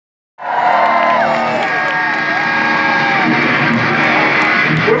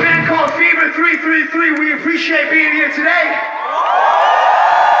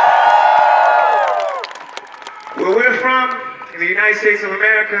the United States of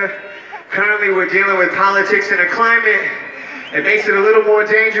America, currently we're dealing with politics and a climate that makes it a little more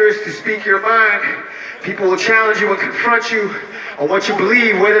dangerous to speak your mind. People will challenge you and confront you on what you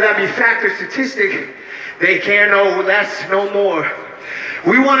believe, whether that be fact or statistic. They care no less, no more.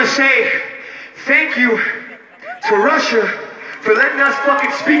 We want to say thank you to Russia for letting us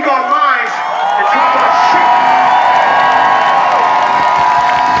fucking speak our minds and talk our shit.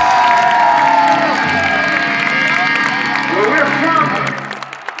 Where we're from,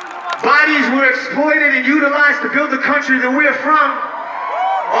 bodies were exploited and utilized to build the country that we're from.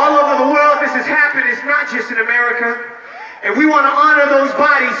 All over the world this has happened. It's not just in America. And we want to honor those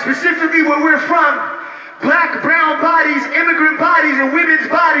bodies, specifically where we're from. Black, brown bodies, immigrant bodies, and women's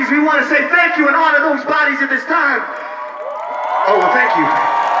bodies. We want to say thank you and honor those bodies at this time. Oh, well, thank you.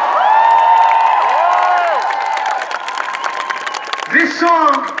 This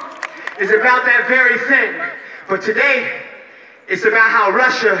song is about that very thing. But today, it's about how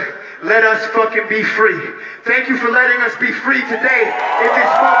Russia let us fucking be free. Thank you for letting us be free today in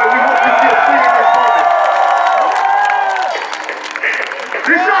this moment. We hope you feel free in this moment.